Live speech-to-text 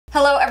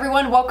Hello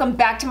everyone, welcome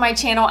back to my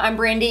channel. I'm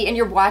Brandy and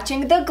you're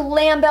watching the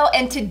Glam Belle,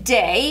 and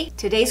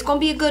today's gonna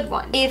be a good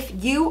one. If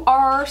you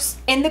are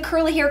in the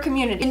curly hair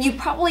community, and you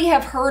probably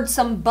have heard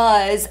some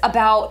buzz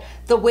about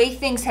the way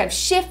things have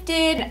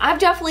shifted, I've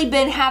definitely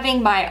been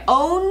having my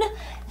own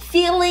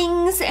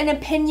feelings and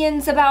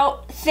opinions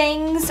about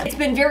things. It's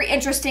been very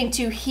interesting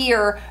to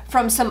hear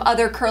from some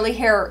other curly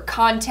hair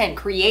content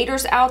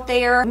creators out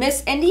there.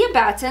 Miss India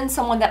Batson,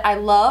 someone that I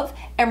love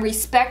and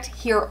respect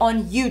here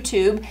on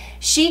YouTube,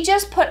 she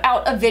just put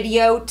out a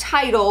video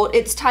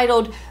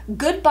titled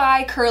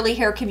Goodbye Curly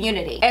Hair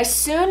Community. As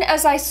soon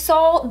as I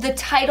saw the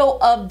title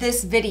of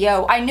this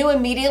video, I knew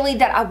immediately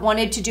that I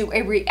wanted to do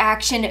a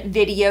reaction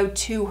video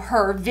to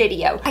her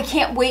video. I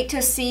can't wait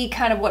to see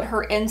kind of what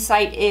her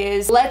insight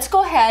is. Let's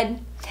go ahead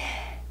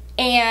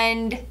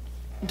and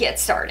get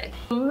started.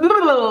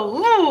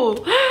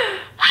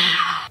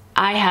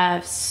 I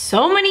have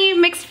so many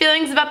mixed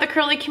feelings about the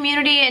curly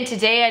community, and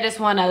today I just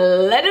want to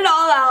let it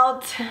all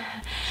out.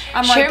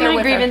 Share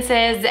my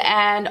grievances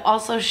and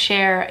also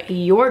share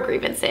your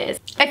grievances.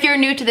 If you're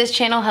new to this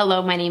channel,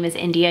 hello, my name is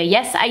India.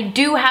 Yes, I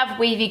do have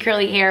wavy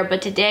curly hair,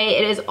 but today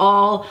it is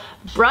all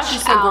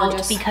brushed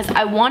out because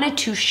I wanted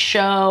to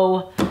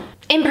show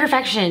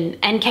imperfection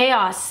and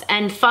chaos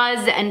and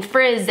fuzz and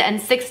frizz and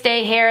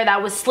 6-day hair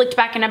that was slicked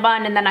back in a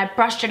bun and then I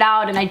brushed it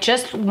out, and I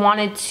just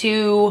wanted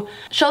to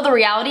show the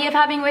reality of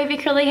having wavy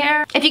curly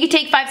hair. If you could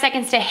take 5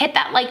 seconds to hit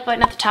that like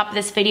button at the top of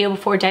this video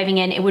before diving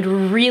in, it would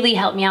really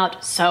help me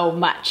out so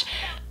much.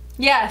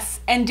 Yes,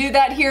 and do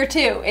that here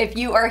too. If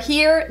you are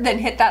here, then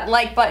hit that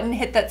like button,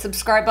 hit that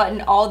subscribe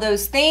button, all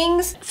those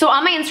things. So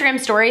on my Instagram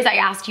stories, I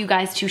asked you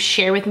guys to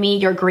share with me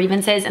your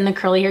grievances in the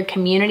curly hair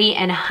community,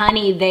 and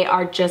honey, they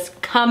are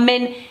just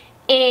coming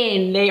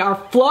in. They are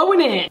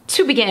flowing in.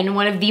 To begin,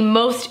 one of the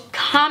most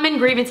common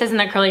grievances in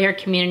the curly hair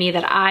community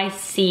that I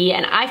see,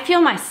 and I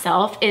feel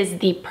myself, is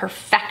the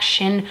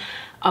perfection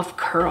of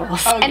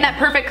curls. Oh, yeah. And that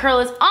perfect curl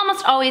is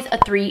almost always a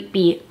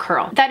 3B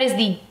curl. That is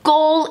the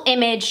goal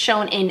image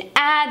shown in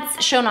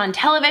ads, shown on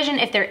television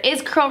if there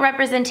is curl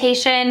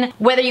representation.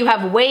 Whether you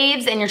have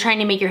waves and you're trying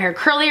to make your hair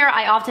curlier,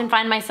 I often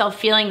find myself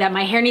feeling that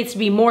my hair needs to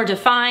be more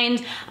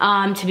defined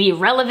to be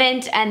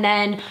relevant. And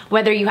then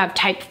whether you have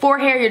type 4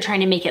 hair, you're trying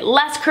to make it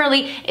less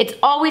curly, it's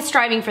always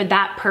striving for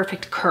that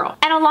perfect curl.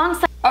 And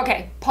alongside—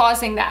 Okay,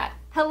 pausing that.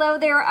 Hello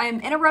there, I'm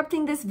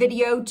interrupting this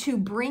video to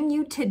bring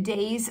you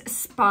today's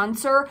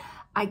sponsor.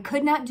 I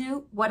could not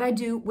do what I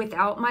do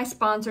without my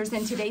sponsors,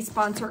 and today's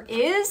sponsor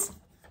is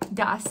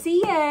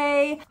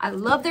Dossier. I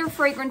love their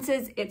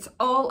fragrances. It's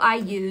all I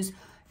use.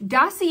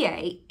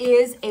 Dossier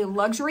is a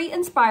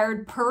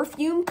luxury-inspired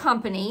perfume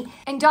company,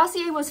 and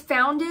Dossier was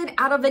founded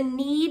out of a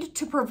need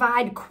to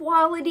provide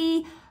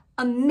quality,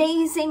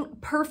 amazing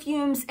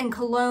perfumes and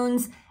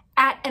colognes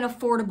at an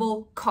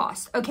affordable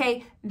cost,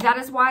 okay? That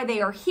is why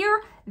they are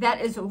here. That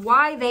is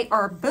why they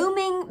are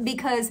booming,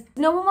 because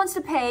no one wants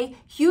to pay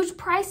huge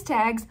price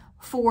tags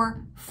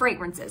for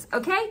fragrances,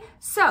 okay?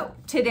 So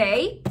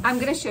today I'm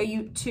gonna show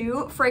you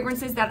 2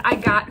 fragrances that I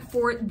got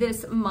for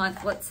this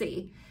month. Let's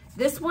see.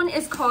 This one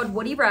is called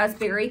Woody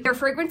Raspberry. Their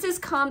fragrances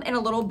come in a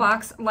little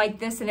box like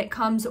this, and it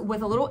comes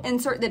with a little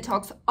insert that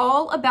talks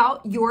all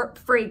about your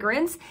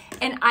fragrance.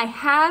 And I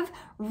have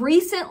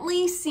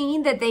recently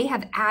seen that they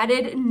have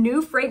added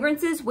new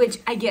fragrances, which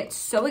I get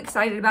so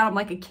excited about. I'm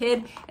like a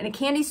kid in a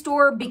candy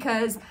store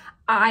because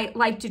I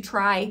like to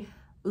try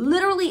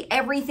literally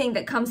everything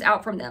that comes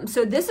out from them.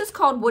 So this is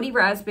called Woody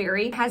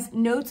Raspberry. It has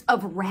notes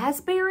of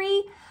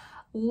raspberry,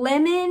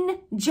 lemon,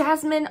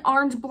 jasmine,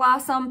 orange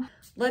blossom.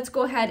 Let's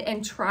go ahead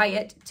and try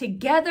it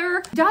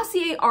together.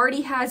 Dossier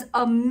already has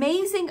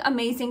amazing,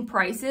 amazing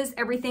prices.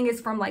 Everything is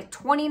from like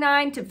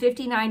 $29 to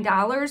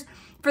 $59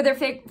 for their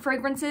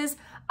fragrances.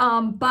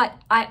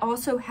 But I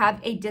also have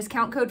a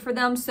discount code for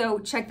them. So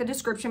check the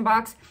description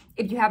box.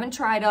 If you haven't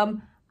tried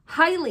them,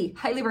 highly,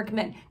 highly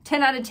recommend.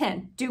 10 out of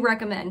 10, do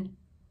recommend.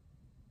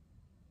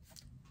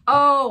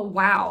 Oh,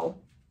 wow.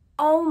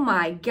 Oh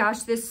my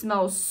gosh, this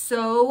smells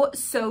so,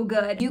 so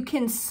good. You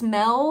can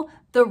smell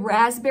the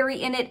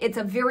raspberry in it. It's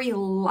a very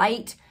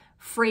light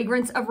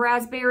fragrance of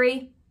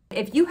raspberry.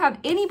 If you have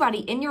anybody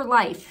in your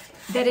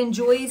life that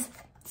enjoys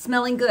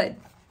smelling good,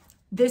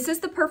 this is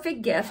the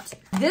perfect gift.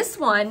 This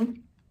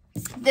one,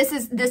 this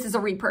is a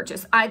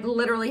repurchase. I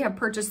literally have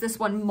purchased this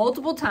one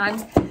multiple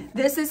times.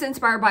 This is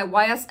inspired by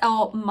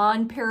YSL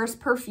Mon Paris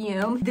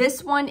perfume.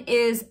 This one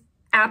is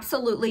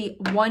absolutely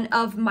one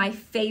of my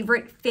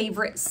favorite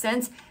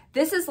scents.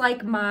 This is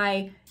like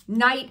my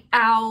night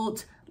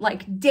out,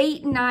 like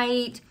date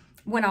night,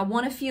 when I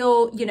want to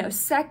feel, you know,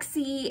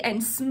 sexy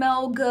and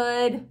smell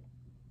good.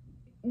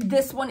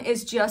 This one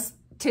is just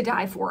to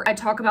die for. I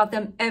talk about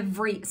them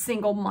every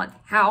single month,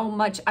 how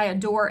much I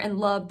adore and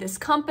love this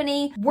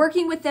company.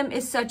 Working with them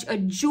is such a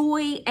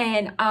joy,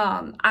 and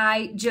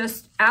I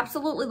just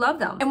absolutely love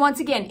them. And once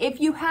again,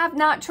 if you have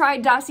not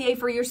tried Dossier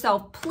for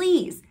yourself,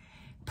 please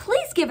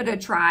give it a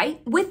try.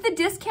 With the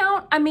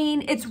discount, I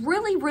mean, it's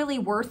really, really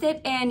worth it,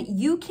 and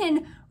you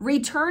can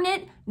return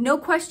it, no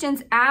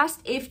questions asked,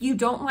 if you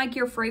don't like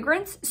your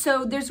fragrance.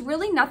 So there's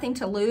really nothing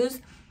to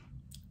lose.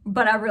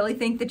 but I really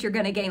think that you're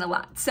gonna gain a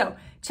lot. So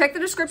check the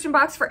description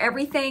box for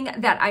everything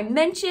that I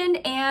mentioned,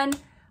 and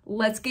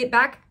let's get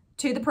back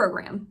to the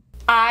program.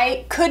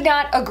 I could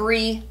not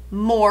agree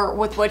more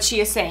with what she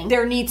is saying.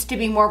 There needs to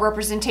be more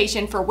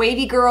representation for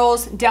wavy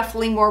girls,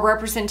 definitely more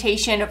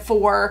representation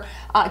for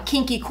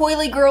kinky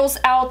coily girls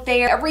out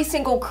there. Every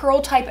single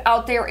curl type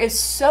out there is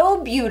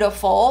so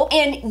beautiful.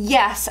 And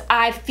yes,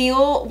 I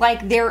feel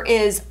like there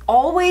is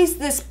always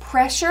this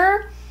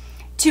pressure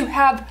to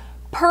have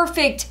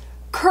perfect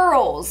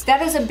curls.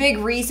 That is a big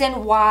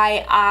reason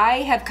why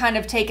I have kind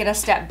of taken a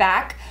step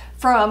back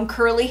from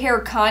curly hair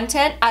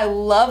content. I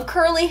love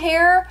curly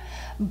hair,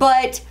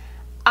 but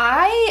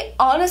I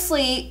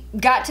honestly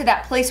got to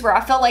that place where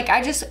I felt like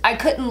I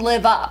couldn't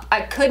live up.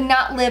 I could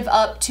not live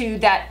up to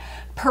that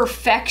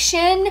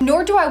perfection,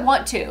 nor do I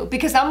want to,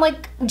 because I'm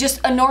like just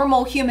a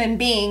normal human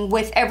being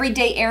with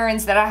everyday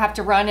errands that I have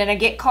to run, and I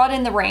get caught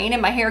in the rain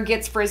and my hair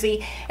gets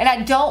frizzy, and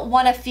I don't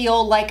want to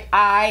feel like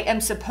I am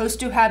supposed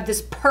to have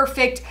this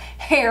perfect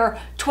hair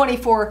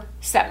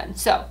 24/7.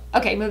 So,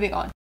 okay, moving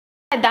on.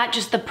 That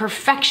just the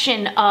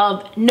perfection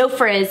of no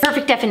frizz,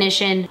 perfect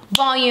definition,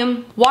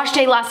 volume, wash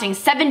day lasting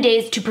 7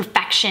 days to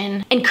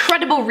perfection,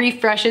 incredible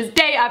refreshes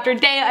day after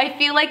day. I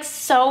feel like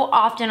so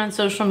often on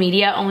social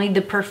media, only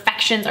the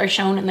perfections are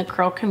shown in the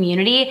curl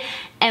community,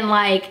 and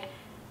like,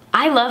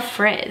 I love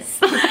frizz.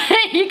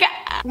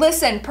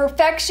 Listen,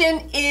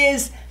 perfection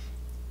is,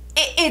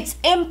 it's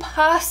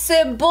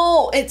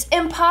impossible. It's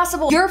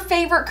impossible. Your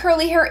favorite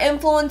curly hair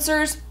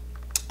influencers,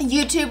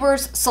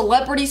 YouTubers,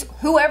 celebrities,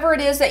 whoever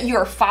it is that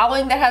you're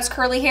following that has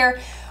curly hair,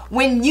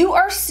 when you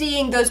are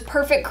seeing those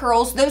perfect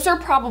curls, those are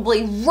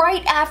probably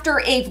right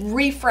after a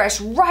refresh,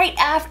 right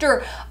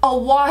after a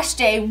wash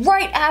day,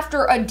 right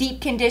after a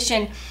deep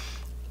condition.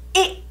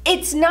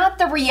 It's not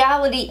the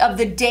reality of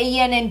the day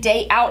in and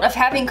day out of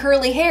having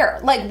curly hair.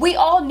 Like, we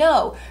all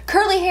know,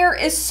 curly hair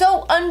is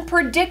so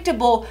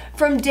unpredictable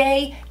from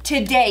day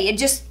to day. It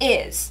just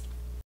is.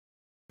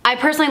 I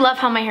personally love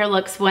how my hair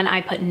looks when I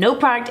put no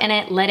product in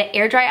it, let it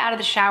air dry out of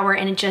the shower,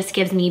 and it just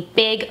gives me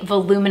big,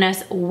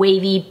 voluminous,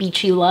 wavy,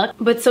 beachy look.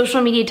 But social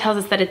media tells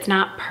us that it's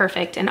not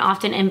perfect, and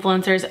often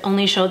influencers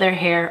only show their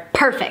hair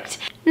perfect.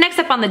 Next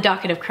up on the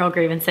docket of curl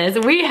grievances,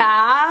 we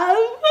have,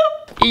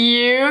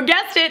 you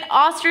guessed it,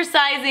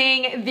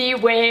 ostracizing the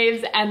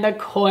waves and the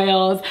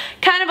coils.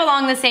 Kind of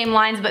along the same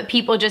lines, but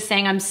people just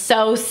saying, I'm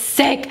so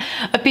sick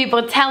of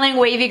people telling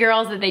wavy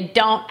girls that they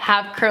don't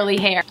have curly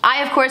hair.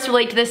 I, of course,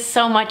 relate to this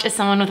so much as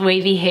someone with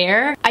wavy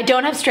hair. I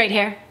don't have straight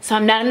hair, so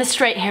I'm not in the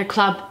straight hair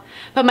club.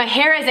 But my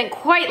hair isn't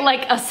quite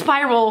like a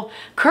spiral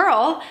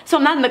curl, so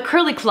I'm not in the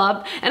curly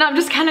club, and I'm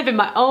just kind of in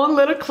my own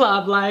little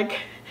club,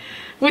 like,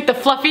 with the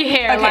fluffy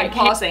hair. Okay, like,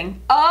 pausing.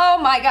 Oh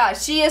my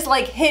gosh, she is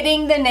like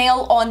hitting the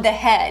nail on the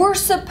head. We're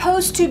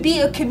supposed to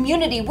be a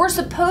community. We're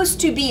supposed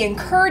to be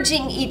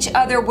encouraging each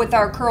other with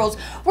our curls.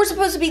 We're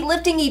supposed to be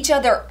lifting each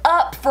other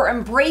up for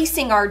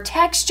embracing our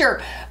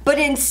texture. But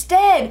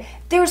instead,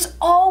 there's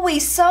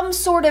always some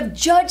sort of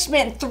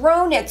judgment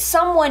thrown at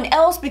someone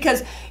else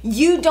because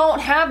you don't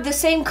have the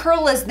same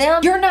curl as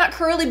them. You're not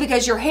curly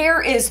because your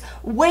hair is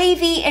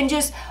wavy, and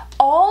just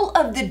all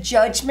of the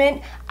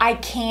judgment. I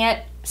can't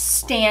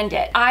stand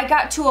it. I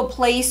got to a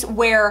place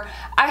where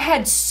I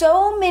had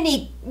so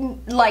many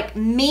like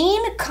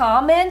mean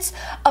comments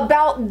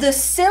about the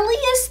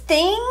silliest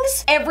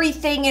things.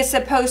 Everything is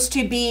supposed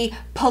to be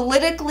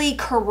politically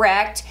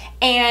correct,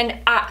 and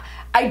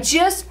I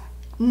just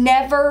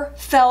never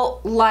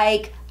felt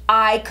like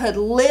I could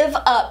live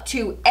up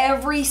to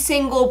every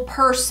single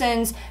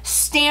person's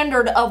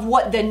standard of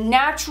what the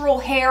natural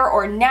hair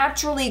or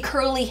naturally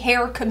curly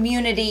hair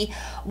community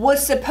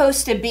was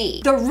supposed to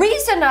be. The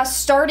reason I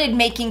started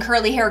making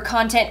curly hair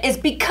content is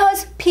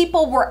because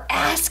people were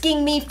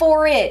asking me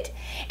for it.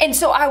 And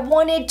so I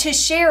wanted to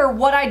share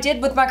what I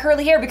did with my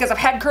curly hair because I've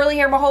had curly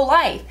hair my whole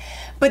life.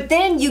 But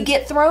then you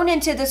get thrown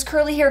into this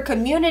curly hair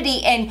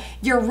community and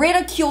you're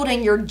ridiculed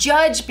and you're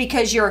judged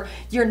because you're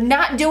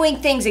not doing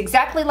things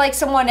exactly like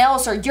someone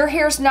else, or your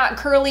hair's not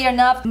curly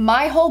enough.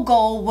 My whole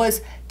goal was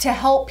to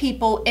help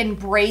people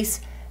embrace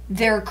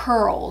their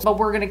curls. But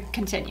we're gonna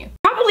continue.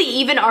 Probably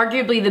even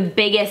arguably the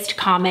biggest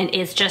comment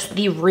is just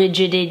the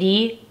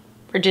rigidness?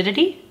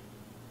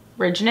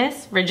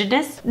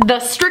 The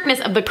strictness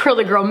of the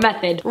curly girl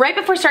method. Right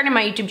before starting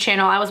my YouTube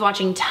channel, I was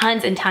watching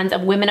tons and tons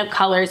of women of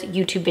color's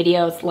YouTube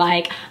videos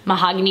like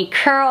Mahogany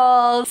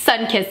Curls,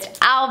 Sunkissed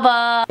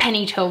Alba,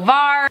 Penny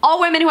Tovar, all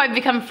women who I've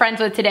become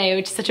friends with today,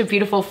 which is such a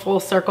beautiful full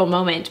circle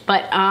moment.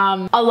 But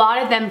a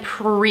lot of them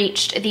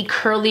preached the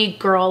curly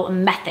girl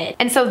method.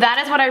 And so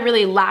that is what I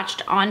really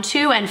latched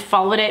onto and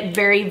followed it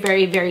very,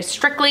 very, very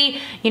strictly.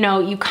 You know,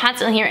 you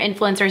constantly hear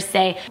influencers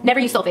say, never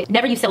use sulfates,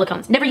 never use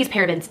silicones, never use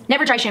parabens,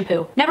 never dry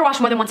shampoo, never wash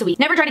more than once a week,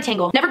 never dry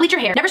detangle, never bleach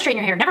your hair, never straighten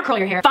your hair, never curl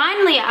your hair.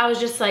 Finally, I was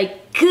just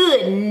like,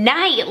 good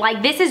night.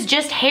 Like, this is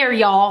just hair,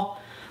 y'all.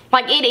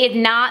 Like, it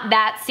is not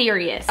that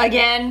serious.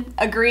 Again,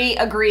 agree.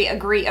 God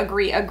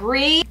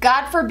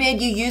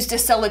forbid you used a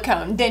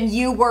silicone. Then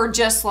you were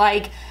just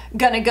like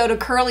gonna go to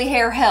curly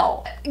hair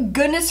hell.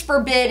 Goodness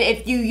forbid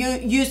if you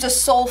used a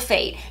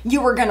sulfate,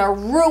 you were gonna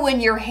ruin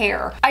your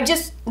hair. I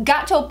just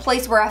got to a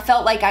place where I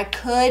felt like I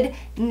could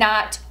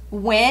not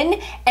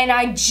win, and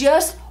I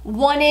just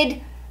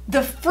wanted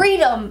the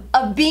freedom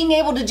of being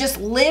able to just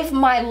live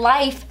my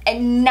life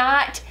and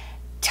not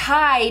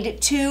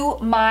tied to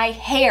my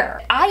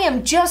hair. I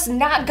am just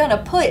not gonna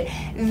put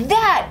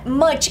that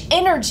much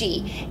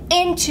energy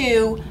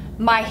into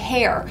my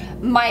hair.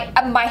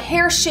 My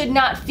hair should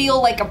not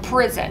feel like a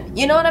prison.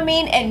 You know what I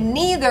mean? And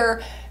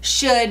neither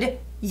should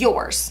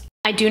yours.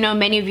 I do know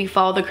many of you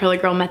follow the curly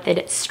girl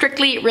method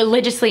strictly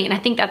religiously, and I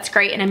think that's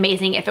great and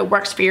amazing if it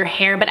works for your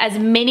hair. But as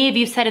many of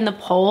you said in the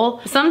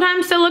poll,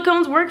 sometimes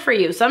silicones work for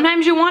you.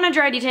 Sometimes you want to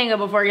dry detangle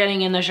before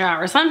getting in the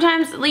shower.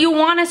 Sometimes you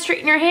want to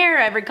straighten your hair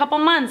every couple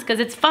months because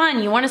it's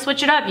fun. You want to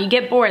switch it up. You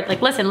get bored.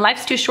 Like, listen,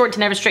 life's too short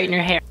to never straighten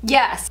your hair.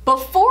 Yes.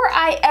 Before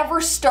I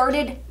ever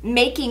started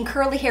making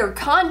curly hair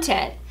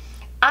content,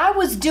 I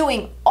was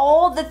doing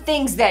all the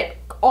things that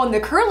on the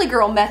curly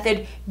girl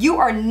method you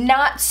are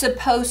not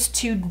supposed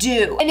to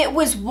do. And it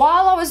was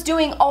while I was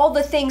doing all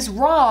the things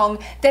wrong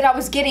that I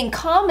was getting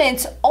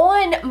comments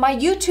on my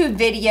YouTube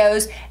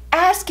videos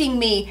asking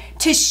me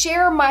to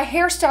share my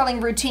hairstyling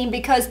routine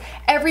because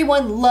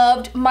everyone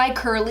loved my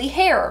curly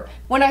hair.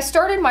 When I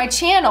started my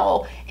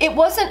channel, it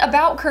wasn't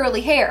about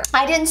curly hair.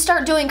 I didn't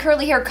start doing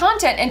curly hair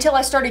content until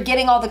I started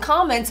getting all the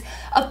comments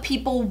of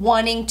people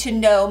wanting to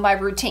know my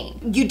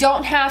routine. You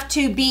don't have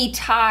to be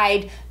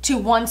tied to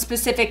one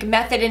specific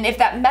method, and if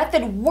that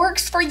method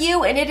works for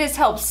you and it has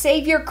helped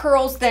save your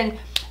curls, then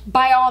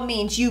by all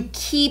means, you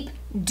keep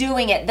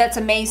doing it. That's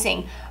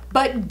amazing.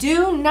 But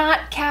do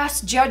not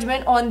cast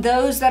judgment on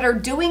those that are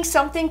doing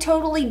something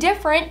totally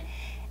different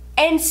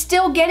and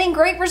still getting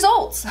great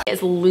results.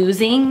 Is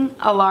losing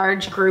a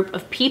large group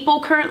of people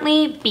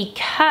currently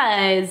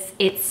because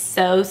it's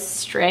so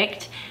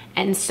strict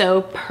and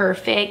so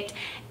perfect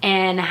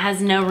and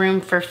has no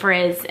room for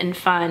frizz and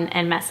fun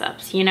and mess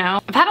ups, you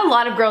know? I've had a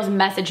lot of girls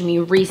message me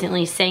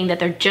recently saying that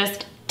they're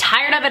just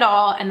tired of it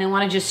all and they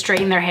want to just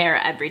straighten their hair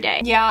every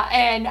day. Yeah,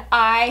 and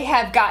I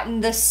have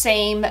gotten the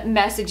same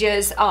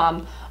messages.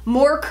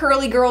 More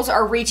curly girls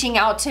are reaching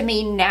out to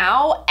me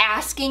now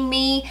asking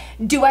me,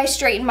 do I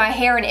straighten my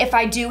hair? And if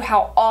I do,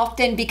 how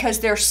often? Because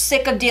they're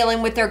sick of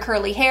dealing with their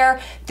curly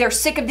hair. They're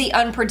sick of the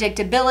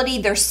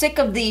unpredictability. They're sick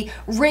of the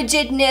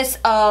rigidness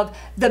of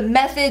the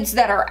methods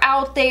that are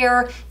out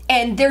there.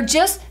 And they're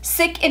just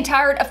sick and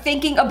tired of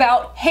thinking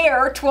about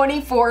hair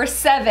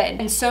 24/7.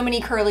 And so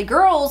many curly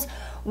girls,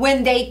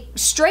 when they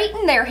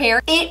straighten their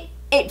hair,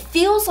 it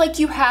feels like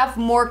you have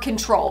more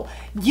control.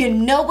 You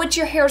know what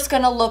your hair's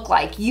gonna look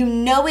like. You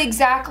know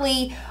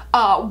exactly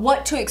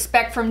what to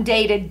expect from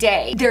day to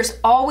day. There's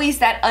always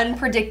that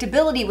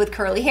unpredictability with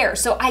curly hair.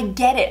 So I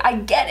get it, I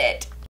get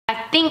it.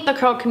 I think the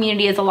curl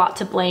community is a lot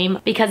to blame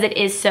because it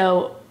is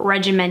so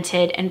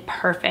regimented and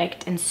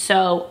perfect and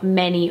so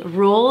many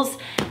rules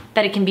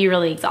that it can be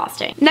really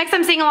exhausting. Next,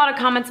 I'm seeing a lot of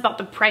comments about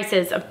the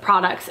prices of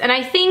products, and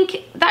I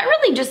think that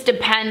really just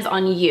depends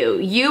on you.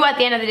 You, at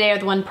the end of the day, are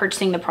the one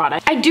purchasing the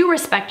product. I do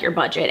respect your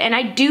budget, and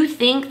I do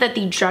think that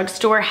the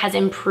drugstore has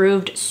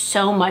improved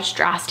so much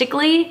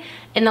drastically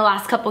in the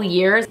last couple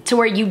years to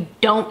where you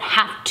don't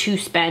have to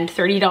spend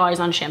 $30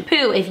 on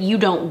shampoo if you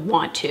don't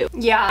want to.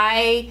 Yeah,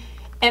 I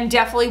am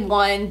definitely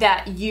one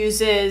that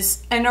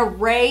uses an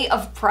array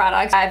of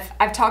products.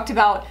 I've talked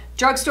about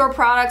drugstore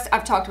products,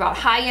 I've talked about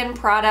high-end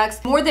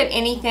products. More than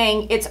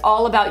anything, it's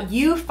all about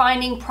you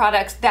finding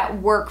products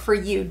that work for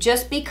you.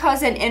 Just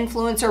because an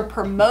influencer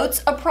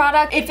promotes a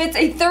product, if it's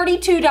a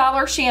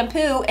 $32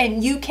 shampoo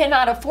and you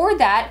cannot afford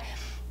that,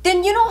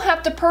 then you don't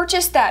have to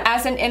purchase that.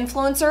 As an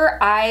influencer,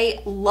 I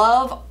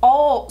love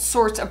all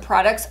sorts of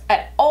products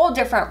at all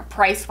different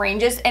price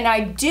ranges, and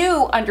I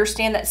do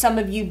understand that some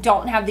of you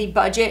don't have the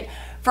budget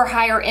for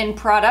higher end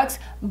products,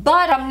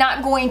 but I'm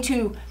not going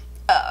to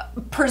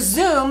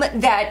presume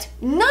that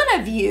none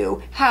of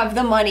you have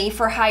the money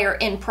for higher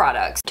end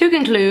products. To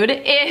conclude,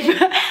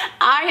 if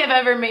I have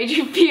ever made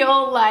you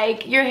feel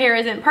like your hair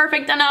isn't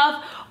perfect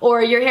enough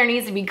or your hair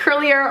needs to be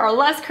curlier or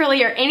less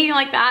curly or anything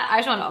like that, I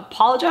just want to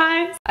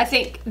apologize. I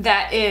think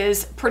that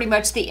is pretty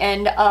much the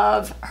end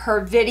of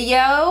her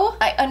video.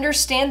 I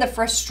understand the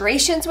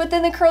frustrations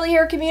within the curly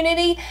hair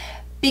community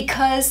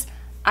because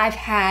I've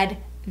had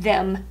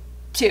them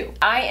too.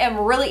 I am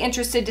really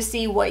interested to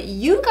see what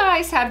you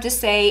guys have to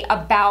say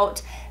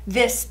about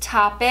this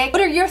topic.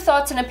 What are your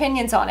thoughts and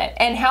opinions on it?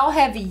 And how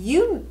have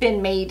you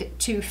been made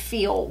to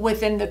feel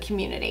within the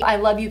community? I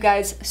love you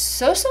guys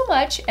so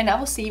much, and I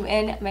will see you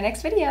in my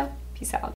next video. Peace out.